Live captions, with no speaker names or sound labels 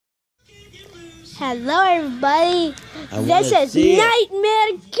Hello, everybody. This is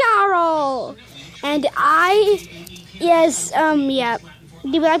Nightmare Carol, and yeah.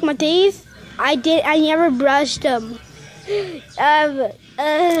 Do you like my teeth? I never brushed them.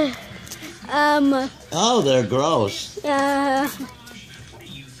 Oh, they're gross.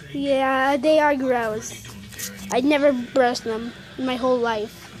 Yeah, they are gross. I never brushed them in my whole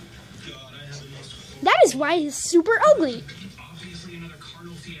life. That is why he's super ugly. Obviously another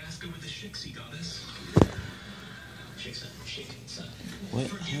carnal fiasco with the Shixie goddess. What?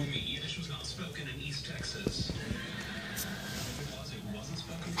 Forgive me, Yiddish was not spoken in East Texas. It wasn't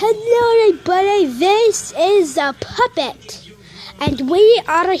spoken. Hello, everybody. This is a puppet, and we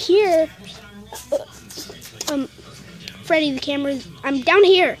are here. Freddy, the camera. I'm down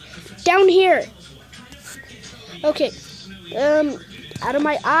here. Down here. Okay. Out of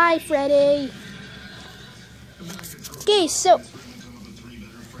my eye, Freddy. Okay, so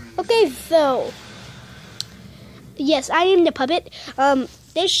yes, I am the puppet.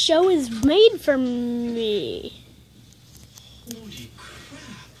 This show is made for me.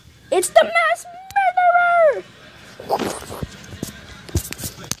 It's the mass murderer.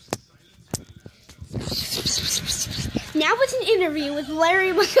 Now it's an interview with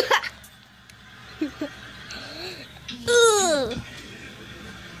Larry.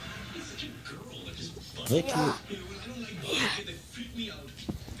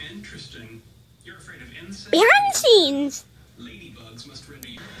 Interesting. You're afraid of insects? Behind the scenes. Ladybugs must render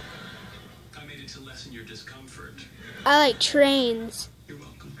you. I made it to lessen your discomfort. I like trains. You're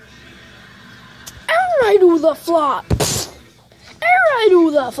welcome. And I do the flops. And I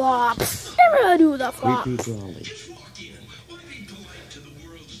do the flops. And I do the flops. Creepy Dolly. Just walk in. Why be polite to the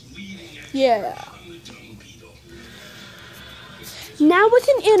world's leading expert Yeah. on the dung beetle? Now with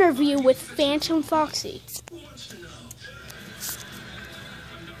an interview with Phantom Foxy. Who wants to know?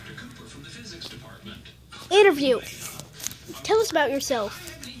 I'm Dr. Cooper from the physics department. Interview. Tell us about yourself. I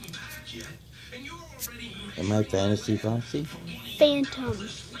haven't even packed yet, and you're already Am I Fantasy Foxy? Phantom.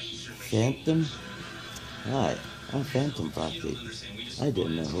 Phantom? Hi, I'm Phantom Foxy. I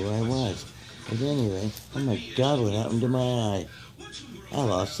didn't know who I was. But anyway, oh my god, what happened to my eye? I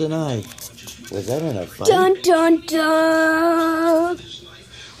lost an eye. Was that in a fight? Dun dun dun.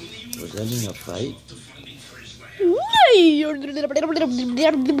 Was that in a fight?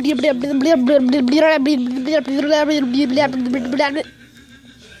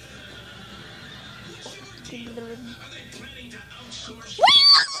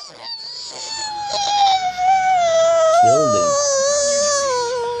 Killed him.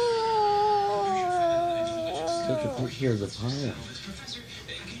 Took a picture of the pile.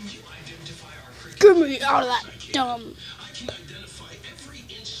 Get me out of that dumb.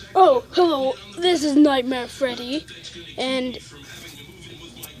 Oh, hello. This is Nightmare Freddy, and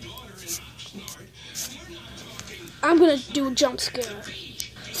I'm gonna do a jump scare.